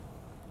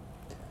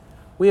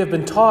We have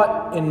been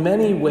taught in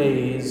many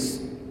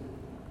ways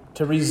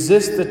to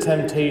resist the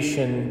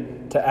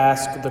temptation to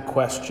ask the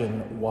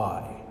question,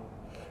 why?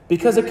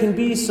 Because it can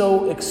be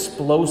so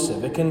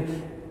explosive. It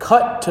can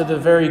cut to the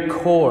very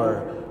core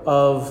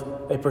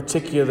of a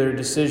particular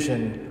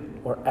decision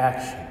or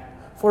action.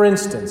 For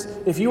instance,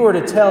 if you were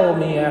to tell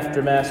me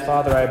after Mass,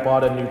 Father, I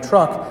bought a new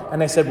truck,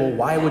 and I said, well,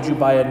 why would you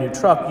buy a new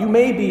truck? You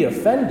may be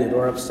offended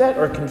or upset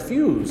or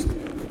confused.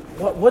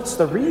 What's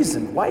the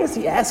reason? Why is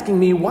he asking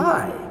me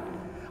why?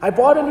 I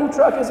bought a new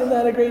truck, isn't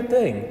that a great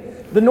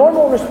thing? The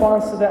normal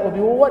response to that would be,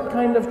 well, what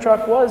kind of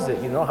truck was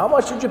it? How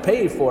much did you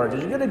pay for it?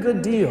 Did you get a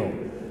good deal?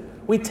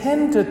 We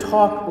tend to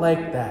talk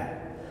like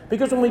that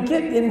because when we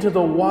get into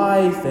the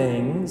why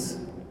things,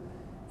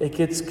 it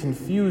gets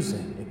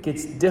confusing, it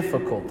gets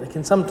difficult, it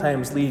can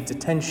sometimes lead to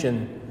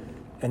tension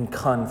and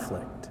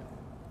conflict.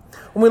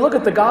 When we look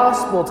at the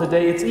gospel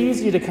today, it's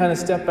easy to kind of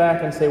step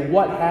back and say,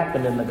 what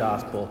happened in the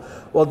gospel?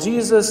 Well,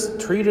 Jesus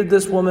treated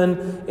this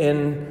woman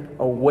in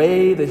a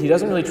way that he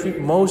doesn't really treat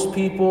most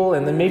people,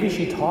 and then maybe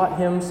she taught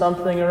him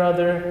something or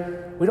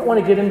other. We don't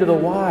want to get into the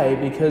why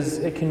because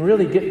it can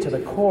really get to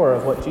the core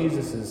of what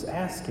Jesus is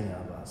asking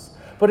of us.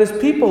 But as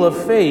people of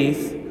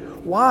faith,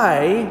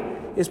 why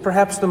is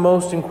perhaps the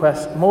most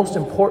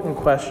important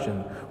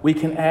question we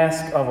can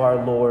ask of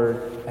our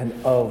Lord and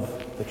of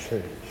the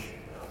church.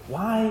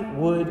 Why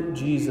would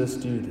Jesus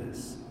do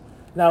this?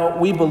 Now,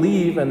 we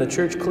believe, and the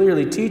church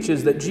clearly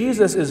teaches, that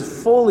Jesus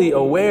is fully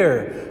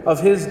aware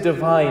of his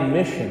divine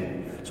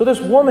mission. So this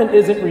woman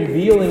isn't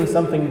revealing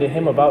something to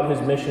him about his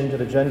mission to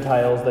the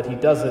Gentiles that he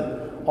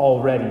doesn't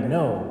already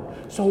know.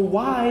 So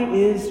why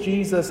is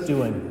Jesus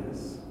doing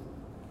this?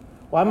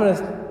 Well, I'm going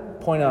to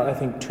point out, I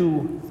think,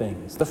 two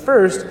things. The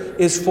first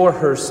is for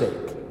her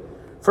sake,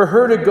 for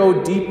her to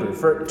go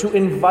deeper, to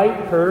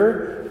invite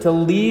her to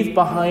leave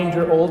behind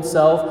her old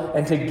self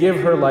and to give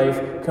her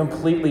life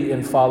completely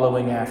in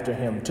following after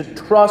him, to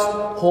trust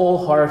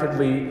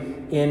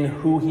wholeheartedly in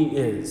who he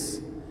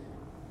is,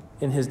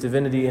 in his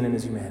divinity and in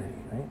his humanity,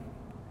 right?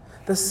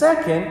 The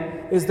second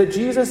is that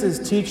Jesus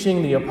is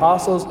teaching the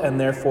apostles and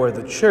therefore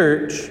the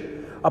church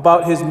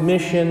about his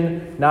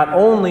mission not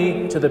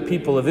only to the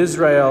people of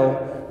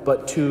Israel,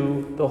 but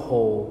to the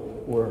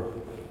whole world.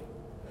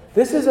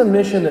 This is a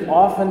mission that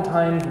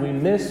oftentimes we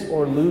miss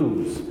or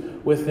lose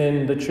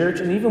within the church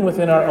and even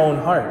within our own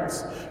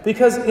hearts.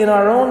 Because in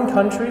our own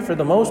country, for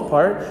the most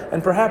part,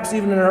 and perhaps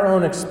even in our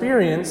own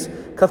experience,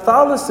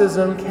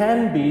 Catholicism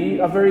can be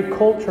a very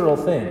cultural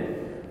thing.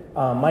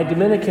 My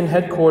Dominican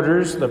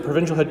headquarters, the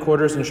provincial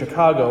headquarters in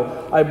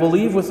Chicago, I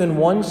believe within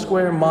 1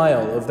 square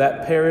mile of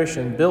that parish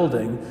and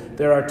building,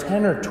 there are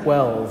 10 or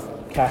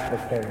 12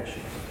 Catholic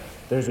parishes.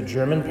 There's a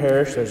German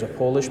parish, there's a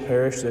Polish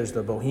parish, there's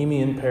the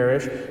Bohemian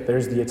parish,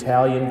 there's the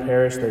Italian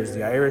parish, there's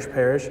the Irish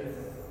parish.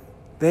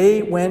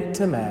 They went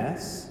to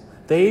Mass.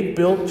 They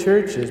built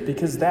churches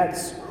because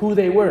that's who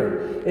they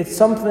were. It's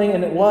something,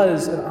 and it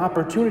was an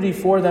opportunity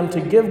for them to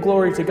give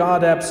glory to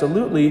God,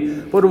 absolutely,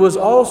 but it was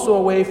also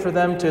a way for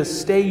them to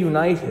stay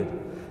united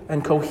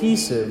and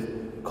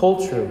cohesive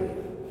culturally.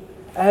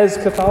 As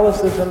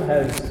Catholicism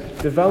has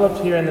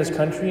developed here in this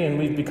country and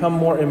we've become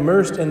more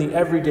immersed in the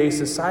everyday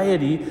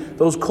society,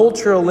 those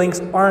cultural links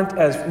aren't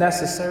as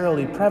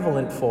necessarily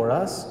prevalent for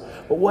us.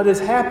 But what has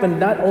happened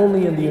not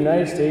only in the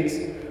United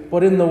States,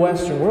 but in the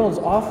Western world is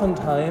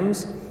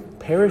oftentimes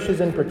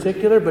parishes in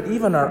particular, but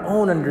even our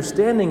own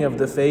understanding of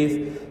the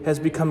faith has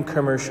become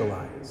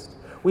commercialized.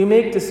 We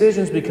make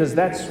decisions because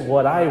that's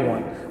what I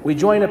want. We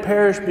join a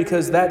parish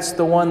because that's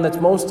the one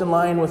that's most in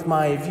line with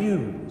my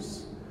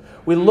views.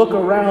 We look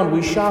around,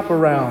 we shop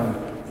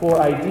around for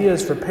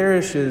ideas for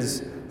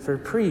parishes, for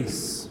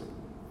priests.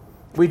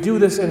 We do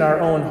this in our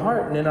own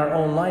heart and in our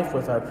own life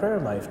with our prayer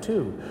life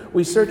too.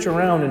 We search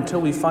around until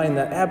we find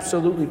that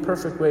absolutely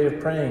perfect way of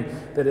praying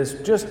that is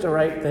just the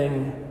right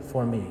thing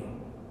for me.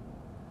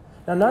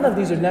 Now, none of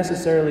these are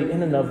necessarily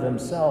in and of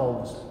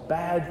themselves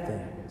bad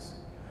things.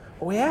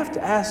 But we have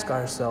to ask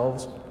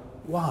ourselves,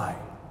 why?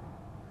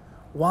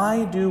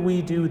 Why do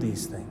we do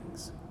these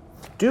things?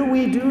 Do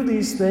we do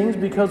these things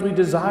because we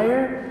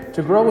desire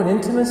to grow in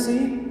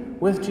intimacy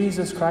with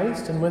Jesus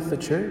Christ and with the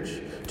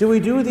church? Do we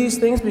do these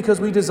things because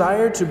we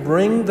desire to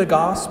bring the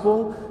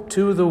gospel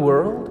to the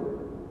world?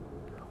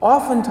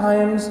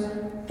 Oftentimes,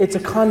 it's a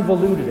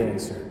convoluted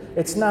answer.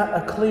 It's not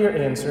a clear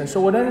answer. And so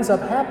what ends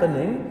up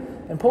happening,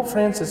 and Pope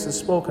Francis has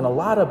spoken a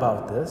lot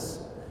about this,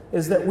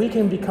 is that we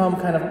can become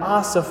kind of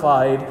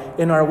ossified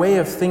in our way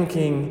of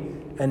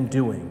thinking and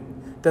doing.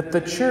 That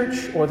the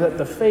church or that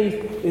the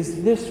faith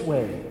is this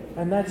way,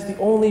 and that's the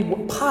only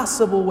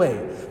possible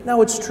way.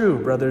 Now, it's true,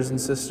 brothers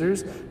and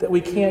sisters, that we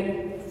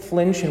can't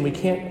flinch and we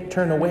can't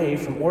turn away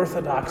from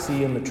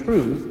orthodoxy and the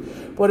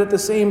truth, but at the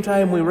same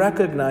time we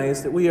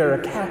recognize that we are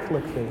a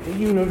Catholic faith, a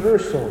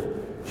universal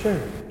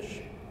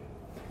church.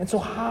 And so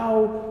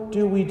how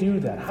do we do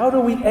that? How do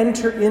we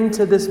enter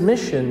into this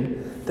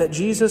mission that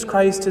Jesus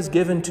Christ has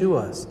given to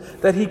us,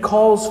 that he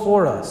calls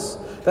for us?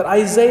 That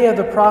Isaiah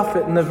the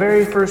prophet in the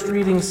very first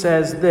reading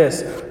says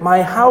this,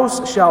 "My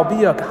house shall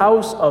be a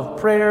house of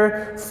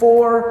prayer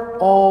for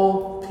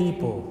all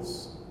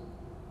peoples."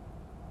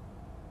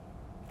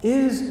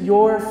 Is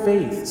your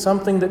faith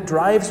something that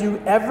drives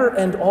you ever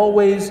and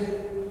always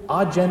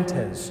ad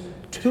gentes,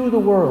 to the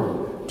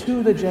world,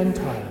 to the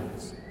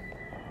Gentiles?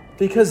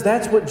 Because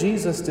that's what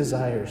Jesus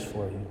desires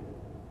for you.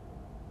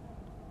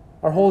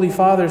 Our Holy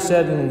Father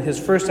said in his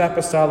first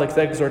apostolic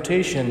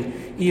exhortation,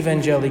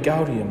 Evangelii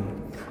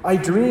Gaudium, I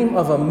dream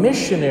of a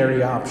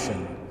missionary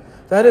option.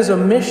 That is a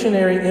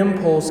missionary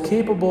impulse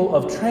capable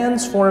of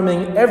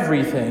transforming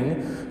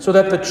everything so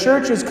that the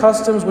church's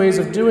customs, ways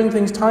of doing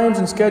things, times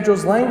and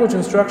schedules, language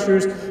and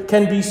structures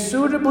can be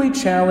suitably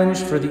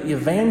challenged for the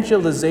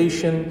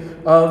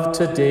evangelization of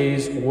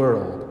today's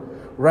world,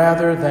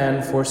 rather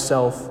than for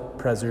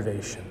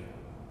self-preservation.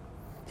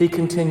 He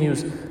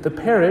continues, the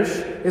parish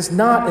is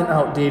not an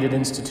outdated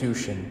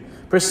institution,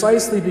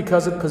 precisely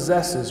because it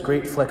possesses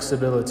great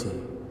flexibility.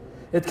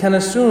 It can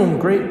assume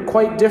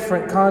quite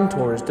different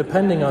contours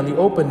depending on the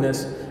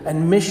openness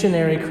and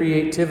missionary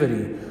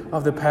creativity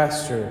of the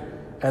pastor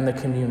and the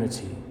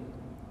community.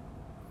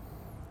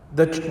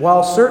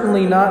 While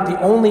certainly not the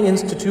only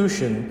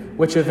institution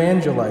which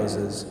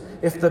evangelizes,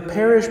 if the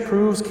parish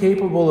proves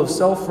capable of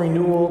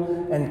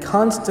self-renewal and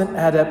constant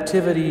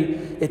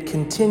adaptivity, it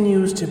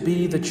continues to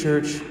be the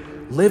church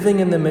living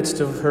in the midst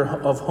of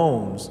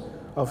homes,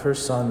 of her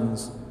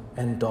sons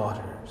and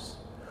daughters.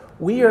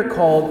 We are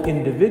called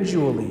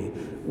individually,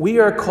 we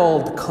are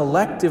called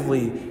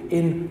collectively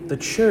in the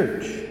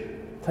church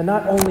to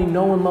not only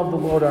know and love the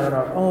Lord on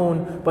our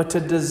own, but to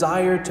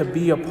desire to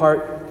be a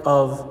part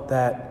of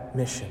that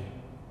mission.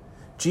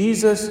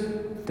 Jesus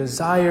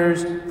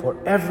desires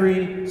for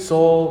every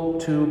soul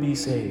to be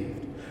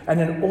saved. And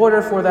in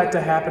order for that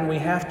to happen, we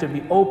have to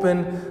be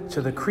open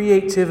to the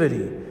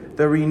creativity,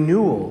 the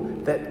renewal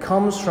that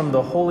comes from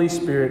the Holy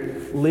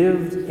Spirit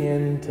lived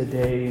in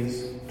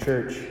today's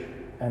church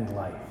and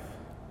life.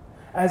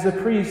 As a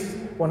priest,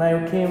 when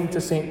I came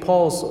to St.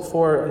 Paul's a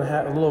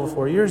little over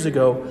 4 years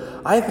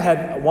ago, I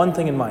had one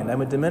thing in mind.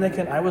 I'm a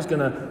Dominican. I was going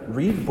to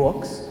read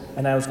books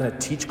and I was going to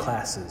teach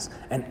classes.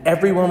 And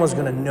everyone was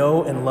going to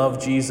know and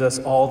love Jesus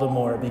all the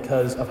more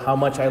because of how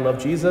much I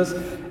love Jesus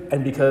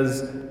and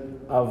because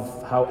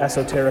of how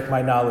esoteric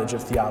my knowledge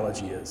of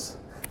theology is.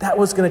 That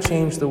was going to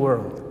change the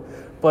world.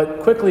 But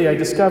quickly I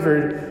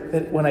discovered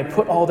that when I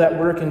put all that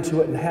work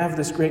into it and have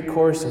this great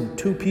course and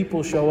 2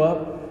 people show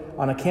up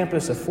on a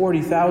campus of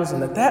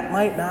 40,000, that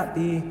might not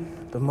be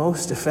the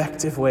most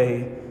effective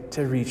way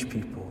to reach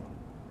people.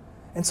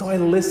 And so I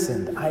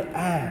listened, I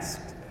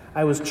asked,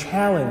 I was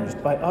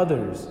challenged by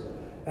others.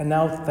 And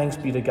now, thanks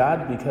be to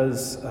God,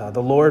 because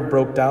the Lord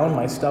broke down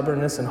my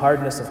stubbornness and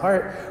hardness of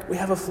heart, we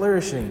have a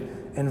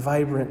flourishing and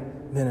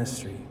vibrant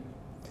ministry.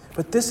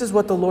 But this is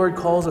what the Lord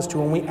calls us to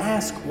when we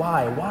ask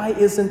why. Why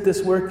isn't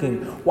this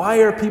working? Why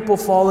are people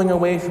falling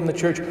away from the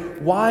church?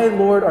 Why,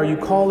 Lord, are you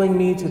calling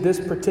me to this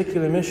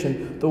particular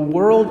mission? The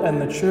world and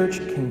the church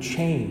can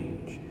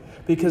change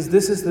because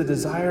this is the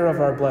desire of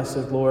our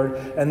blessed Lord,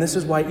 and this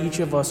is why each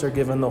of us are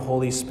given the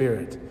Holy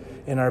Spirit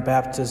in our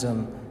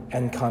baptism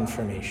and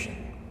confirmation.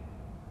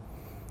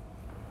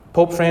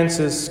 Pope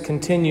Francis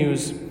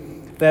continues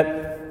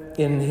that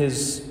in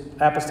his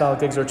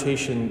apostolic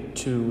exhortation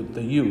to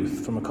the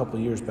youth from a couple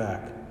of years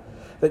back,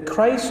 that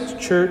Christ's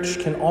church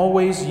can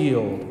always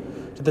yield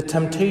to the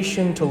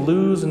temptation to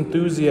lose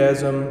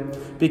enthusiasm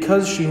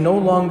because she no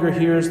longer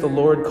hears the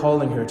Lord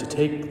calling her to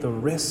take the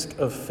risk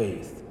of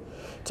faith,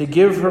 to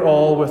give her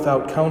all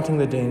without counting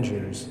the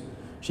dangers.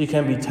 She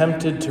can be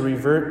tempted to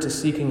revert to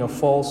seeking a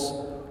false,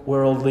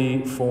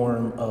 worldly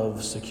form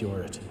of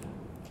security.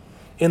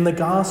 In the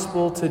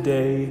gospel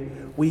today,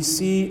 we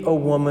see a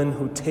woman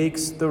who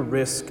takes the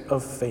risk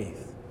of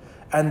faith,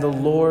 and the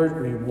Lord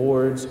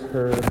rewards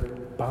her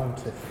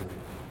bountifully.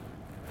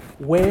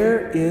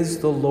 Where is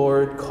the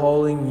Lord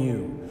calling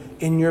you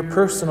in your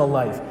personal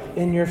life,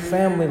 in your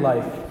family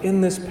life,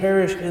 in this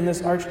parish, in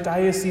this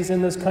archdiocese,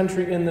 in this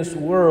country, in this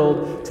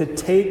world, to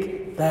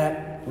take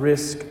that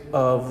risk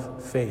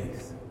of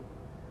faith?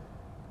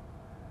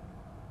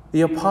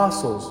 The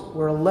apostles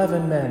were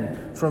 11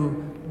 men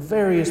from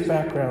various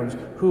backgrounds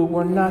who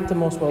were not the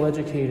most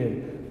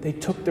well-educated. They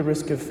took the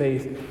risk of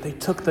faith. They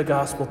took the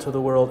gospel to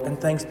the world,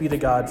 and thanks be to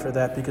God for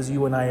that, because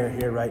you and I are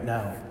here right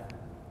now.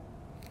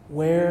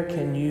 Where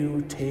can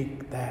you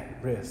take that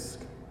risk?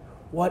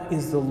 What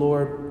is the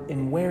Lord,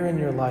 and where in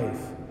your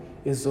life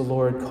is the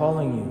Lord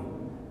calling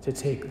you to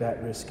take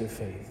that risk of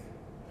faith?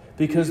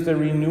 Because the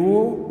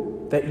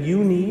renewal that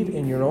you need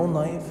in your own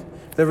life,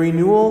 the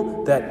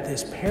renewal that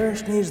this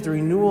parish needs, the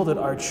renewal that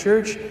our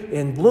church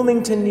in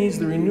Bloomington needs,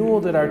 the renewal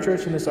that our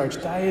church in this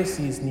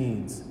archdiocese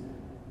needs,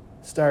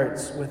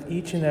 starts with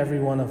each and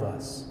every one of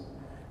us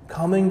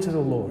coming to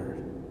the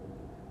Lord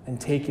and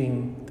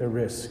taking the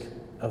risk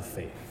of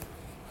faith.